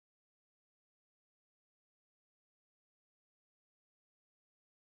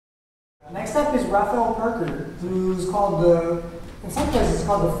Next up is Raphael Pirker, who's called in some places, it's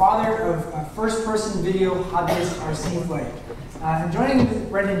called the father of first-person video hobbyist RC flight. And joining with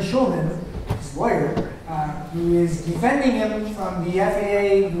Brendan Schulman, his lawyer, who is defending him from the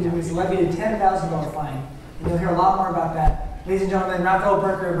FAA, who was levied a $10,000 fine. And you'll hear a lot more about that. Ladies and gentlemen, Raphael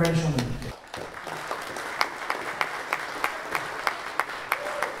Pirker and Brendan Schulman.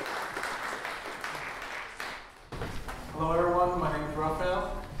 Hello everyone, my name is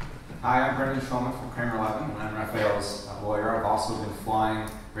Raphael. Hi, I'm Brendan Schulman from Kramer, Levin, and I'm Raphael's lawyer. I've also been flying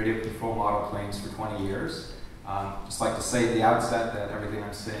radio control model planes for 20 years. Just like to say at the outset that everything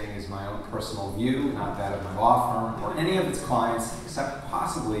I'm saying is my own personal view, not that of my law firm or any of its clients, except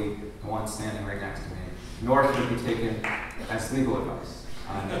possibly the one standing right next to me, nor should it be taken as legal advice.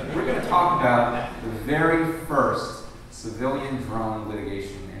 We're going to talk about the very first civilian drone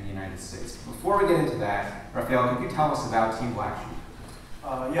litigation in the United States. Before we get into that, Raphael, could you tell us about Team BlackSheep?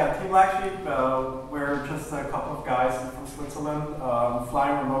 Yeah, Team BlackSheep, we're just a couple of guys from Switzerland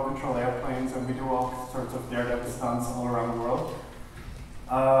flying remote control airplanes, and we do all sorts of daredevil stunts all around the world.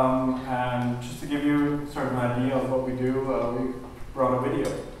 And just to give you sort of an idea of what we do, we brought a video.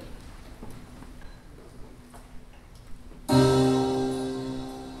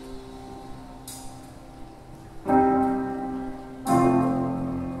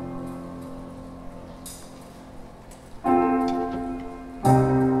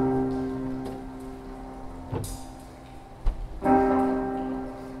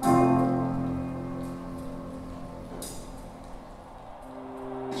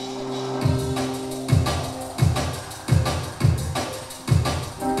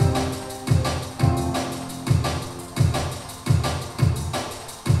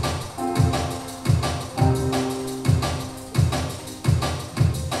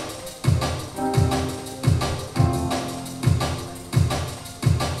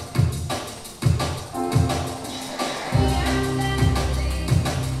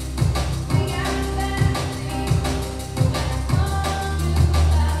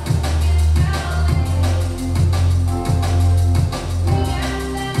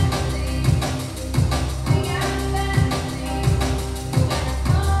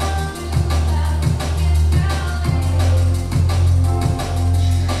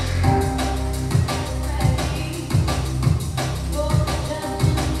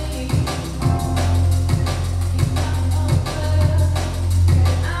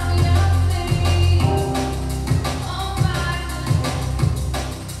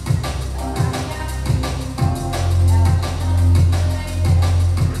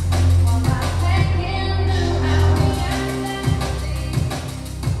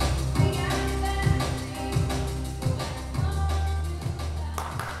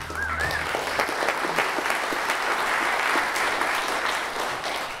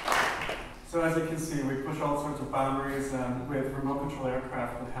 So as you can see, we push all sorts of boundaries, and with remote control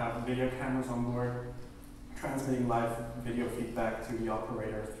aircraft we have video cameras on board, transmitting live video feedback to the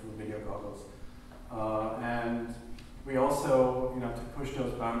operator through video goggles. And we also, to push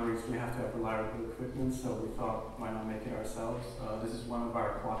those boundaries, we have to have reliable equipment, so we thought, why not make it ourselves? This is one of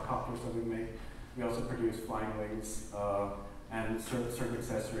our quadcopters that we make. We also produce flying wings and certain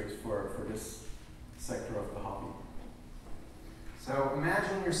accessories for this sector of the hobby. So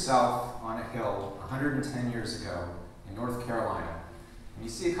imagine yourself on a hill 110 years ago in North Carolina, and you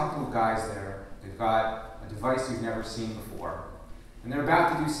see a couple of guys there. They've got a device you've never seen before, and they're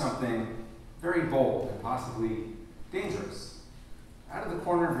about to do something very bold and possibly dangerous. Out of the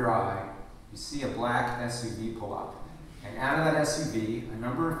corner of your eye, you see a black SUV pull up, and out of that SUV, a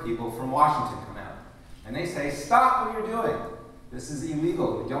number of people from Washington come out, and they say, "Stop what you're doing. This is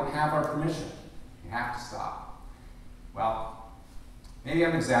illegal. You don't have our permission. You have to stop." Well, maybe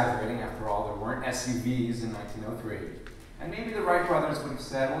I'm exaggerating. After all, there weren't SUVs in 1903. And maybe the Wright brothers would have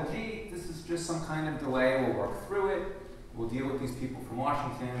said, well, gee, this is just some kind of delay. We'll work through it. We'll deal with these people from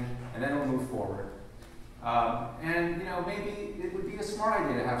Washington, and then we'll move forward. Maybe it would be a smart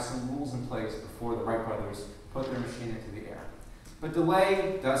idea to have some rules in place before the Wright brothers put their machine into the air. But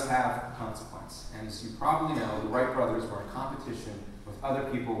delay does have a consequence. And as you probably know, the Wright brothers were in competition with other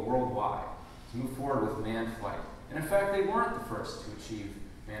people worldwide to move forward with manned flight. And in fact, they weren't the first to achieve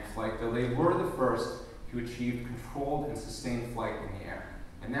manned flight, though they were the first to achieve controlled and sustained flight in the air.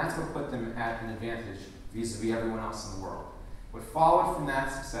 And that's what put them at an advantage vis-a-vis everyone else in the world. What followed from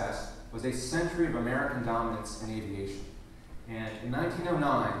that success was a century of American dominance in aviation. And in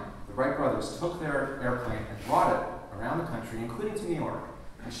 1909, the Wright brothers took their airplane and brought it around the country, including to New York,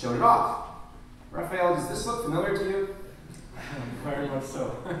 and showed it off. Raphael, does this look familiar to you? Very much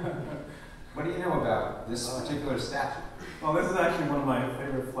so. What do you know about this particular statute? Well, this is actually one of my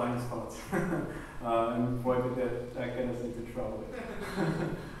favorite flying spots. And boy, did that get us into trouble.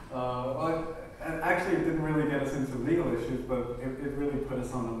 And actually, it didn't really get us into legal issues, but it really put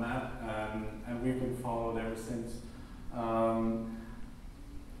us on the map, and we've been followed ever since.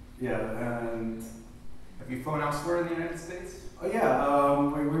 Yeah, and have you flown elsewhere in the United States? Oh yeah,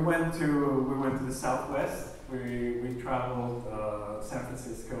 we went to the Southwest. We traveled San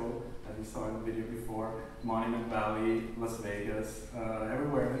Francisco, as you saw in the video before, Monument Valley, Las Vegas,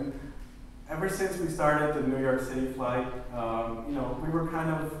 everywhere. And ever since we started the New York City flight, you know, we were kind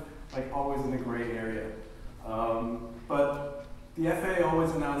of like always in the gray area. But the FAA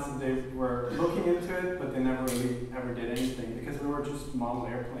always announced that they were looking into it, but they never really ever did anything because we were just model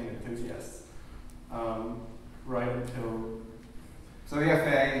airplane enthusiasts. Right until... So the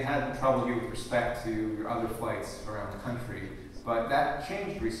FAA hadn't troubled you with respect to your other flights around the country, but that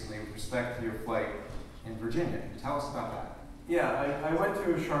changed recently with respect to your flight in Virginia. Can you tell us about that? Yeah, I went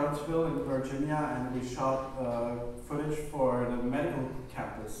to Charlottesville in Virginia, and we shot footage for the medical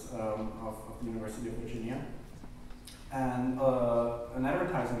campus of the University of Virginia. And an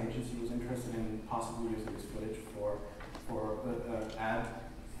advertising agency was interested in possibly using this footage for an ad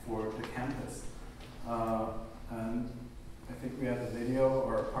for the campus. And I think we have the video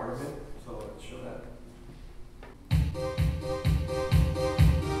or a part of it, so let's show that.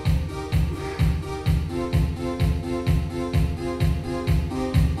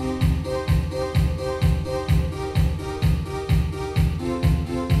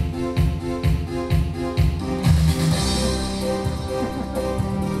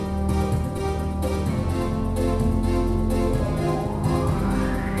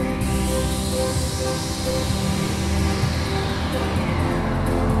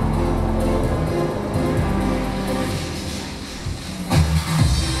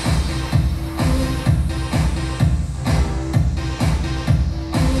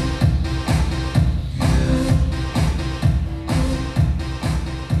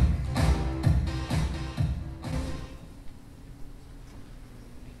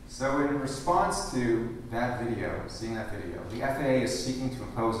 So in response to that video, seeing that video, the FAA is seeking to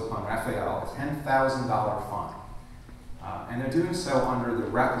impose upon Raphael a $10,000 fine. And they're doing so under the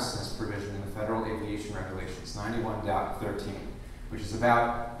recklessness provision in the Federal Aviation Regulations, 91.13, which is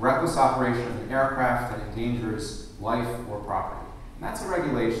about reckless operation of an aircraft that endangers life or property. And that's a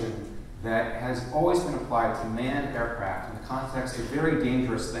regulation that has always been applied to manned aircraft in the context of very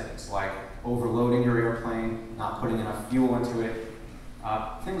dangerous things, like overloading your airplane, not putting enough fuel into it,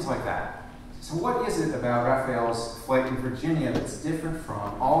 things like that. So what is it about Raphael's flight in Virginia that's different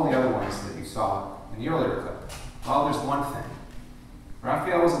from all the other ones that you saw in the earlier clip? Well, there's one thing.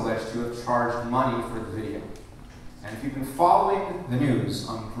 Raphael was alleged to have charged money for the video. And if you've been following the news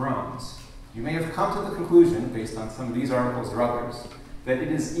on drones, you may have come to the conclusion, based on some of these articles or others, that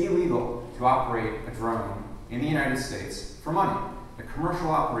it is illegal to operate a drone in the United States for money. The commercial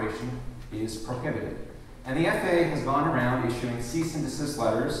operation is prohibited. And the FAA has gone around issuing cease and desist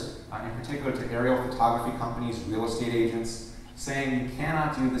letters, in particular to aerial photography companies, real estate agents, saying you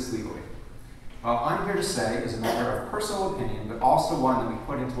cannot do this legally. Well, I'm here to say, as a matter of personal opinion, but also one that we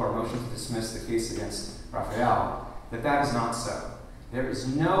put into our motion to dismiss the case against Raphael, that that is not so. There is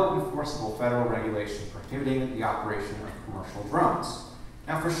no enforceable federal regulation prohibiting the operation of commercial drones.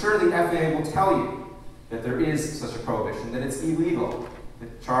 Now, for sure, the FAA will tell you that there is such a prohibition, that it's illegal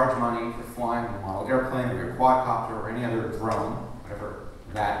to charge money for flying a model airplane or your quadcopter or any other drone, whatever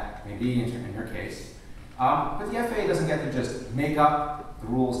that may be in your case. But the FAA doesn't get to just make up the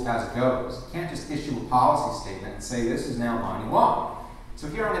rules as it goes. You can't just issue a policy statement and say this is now binding law. So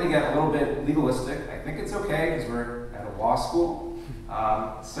here I'm going to get a little bit legalistic. I think it's okay because we're at a law school.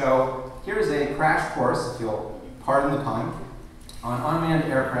 So here's a crash course, if you'll pardon the pun, on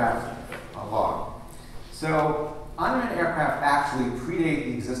unmanned aircraft law. So unmanned aircraft actually predate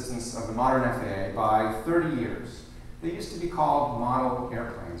the existence of the modern FAA by 30 years. They used to be called model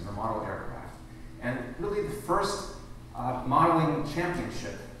airplanes or model aircraft. And really the first modeling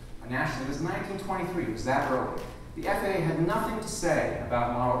championship nationally was 1923. It was that early. The FAA had nothing to say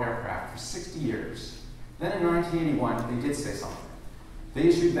about model aircraft for 60 years. Then in 1981, they did say something. They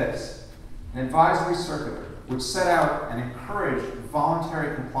issued this, an advisory circular, which set out and encouraged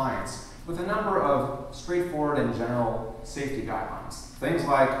voluntary compliance with a number of straightforward and general safety guidelines. Things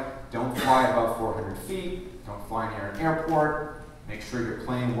like don't fly above 400 feet, don't fly near an airport, make sure your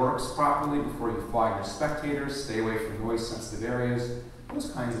plane works properly before you fly near spectators, stay away from noise-sensitive areas, those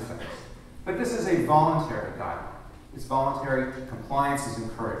kinds of things. But this is a voluntary guideline. It's voluntary, compliance is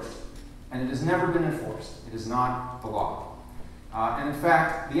encouraged, and it has never been enforced. It is not the law. And in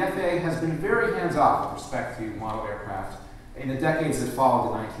fact, the FAA has been very hands-off with respect to model aircraft in the decades that followed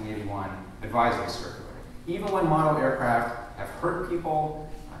the 1981 advisory circular. Even when model aircraft have hurt people,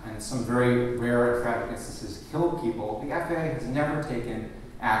 and some very rare and tragic instances killed people, the FAA has never taken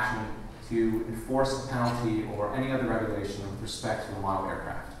action to enforce a penalty or any other regulation with respect to a model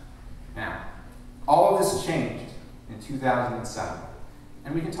aircraft. Now, all of this changed in 2007.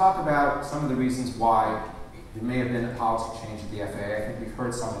 And we can talk about some of the reasons why there may have been a policy change at the FAA. I think we've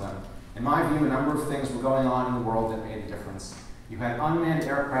heard some of them. In my view, a number of things were going on in the world that made a difference. You had unmanned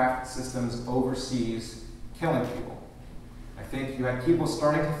aircraft systems overseas killing people. I think you had people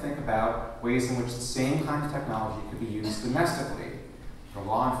starting to think about ways in which the same kind of technology could be used domestically for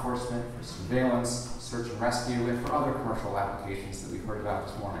law enforcement, for surveillance, search and rescue, and for other commercial applications that we've heard about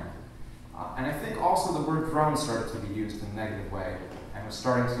this morning. And I think also the word drone started to be used in a negative way and was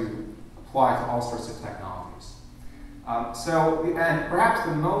starting to apply to all sorts of technologies. And perhaps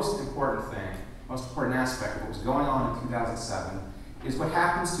the most important thing, most important aspect of what was going on in 2007 is what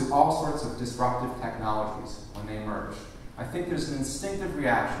happens to all sorts of disruptive technologies when they emerge. I think there's an instinctive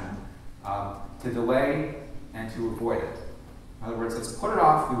reaction to delay and to avoid it. In other words, let's put it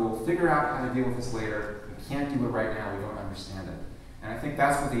off, we will figure out how to deal with this later. We can't do it right now, we don't understand it. And I think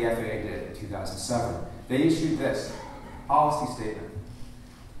that's what the FAA did in 2007. They issued this policy statement.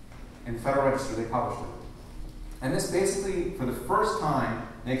 In the Federal Register, they published it. And this basically, for the first time,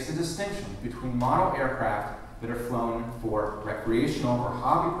 makes a distinction between model aircraft that are flown for recreational or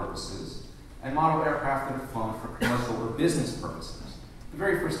hobby purposes and model aircraft that are flown for commercial or business purposes. The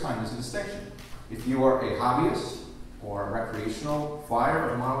very first time there's a distinction. If you are a hobbyist or a recreational flyer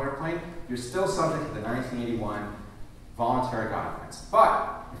of a model airplane, you're still subject to the 1981 voluntary guidelines.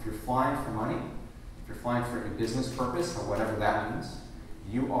 But if you're flying for money, if you're flying for a business purpose or whatever that means,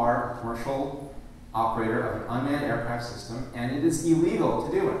 you are a commercial operator of an unmanned aircraft system, and it is illegal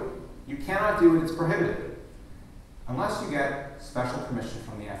to do it. You cannot do it, it's prohibited, unless you get special permission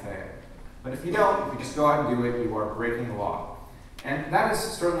from the FAA. But if you don't, if you just go out and do it, you are breaking the law. And that is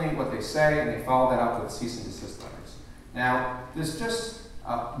certainly what they say, and they follow that up with cease and desist letters. Now, there's just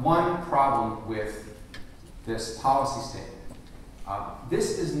one problem with this policy statement.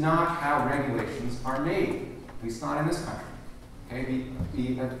 This is not how regulations are made, at least not in this country. Okay?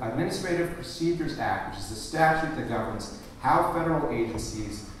 The Administrative Procedures Act, which is the statute that governs how federal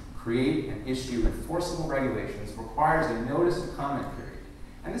agencies create and issue enforceable regulations, requires a notice of comment period.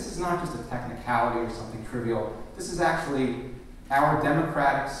 And this is not just a technicality or something trivial. This is actually our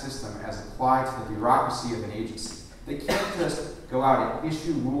democratic system as applied to the bureaucracy of an agency. They can't just go out and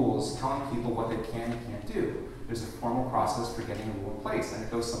issue rules telling people what they can and can't do. There's a formal process for getting a rule in place, and it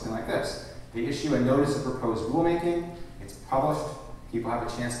goes something like this. They issue a notice of proposed rulemaking. It's published. People have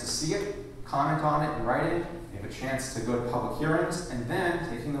a chance to see it, comment on it in writing. They have a chance to go to public hearings, and then,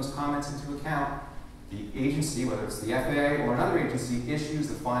 taking those comments into account, the agency, whether it's the FAA or another agency, issues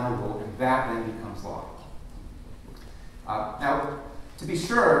the final rule, and that then becomes law. Now, to be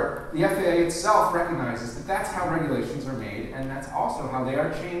sure, the FAA itself recognizes that that's how regulations are made, and that's also how they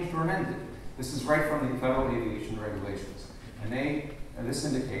are changed or amended. This is right from the Federal Aviation Regulations. And this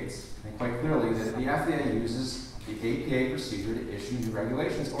indicates, I think quite clearly, that the FAA uses the APA procedure to issue new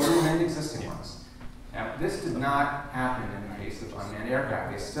regulations or to amend existing ones. Now, this did not happen in the case of unmanned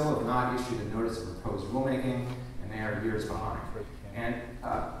aircraft. They still have not issued a notice of proposed rulemaking, and they are years behind. And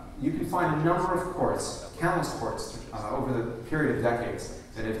you can find a number of courts, countless courts, over the period of decades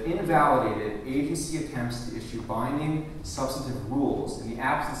that have invalidated agency attempts to issue binding substantive rules in the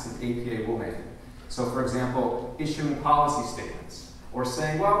absence of APA rulemaking. So, for example, issuing policy statements, or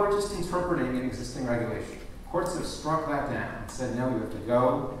saying, well, we're just interpreting an existing regulation. Courts have struck that down and said, no, you have to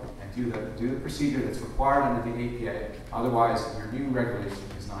go and do the procedure that's required under the APA. Otherwise, your new regulation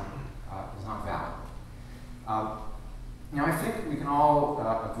is not valid. Now, I think we can all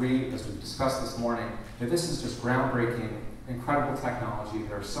agree, as we've discussed this morning, that this is just groundbreaking, incredible technology.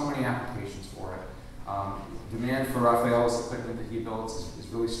 There are so many applications for it. Demand for Raphael's equipment that he builds is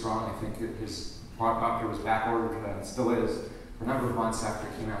really strong. I think his quadcopter was back-ordered, and still is, for a number of months after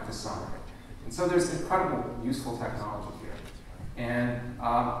it came out this summer. And so there's incredible, useful technology here. And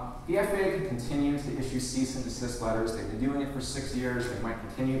the FAA can continue to issue cease and desist letters. They've been doing it for 6 years. They might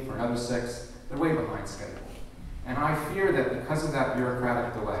continue for another 6. They're way behind schedule. And I fear that because of that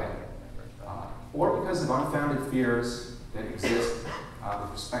bureaucratic delay, or because of unfounded fears that exist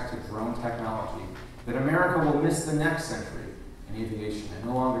with respect to drone technology, that America will miss the next century in aviation and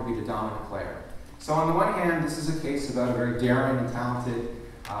no longer be the dominant player. So on the one hand, this is a case about a very daring and talented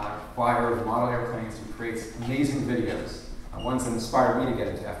flyer of model airplanes who creates amazing videos, ones that inspired me to get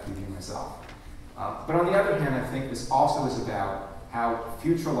into FPV myself. But on the other hand, I think this also is about how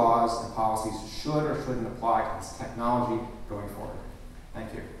future laws and policies should or shouldn't apply to this technology going forward.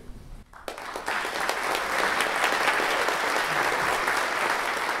 Thank you.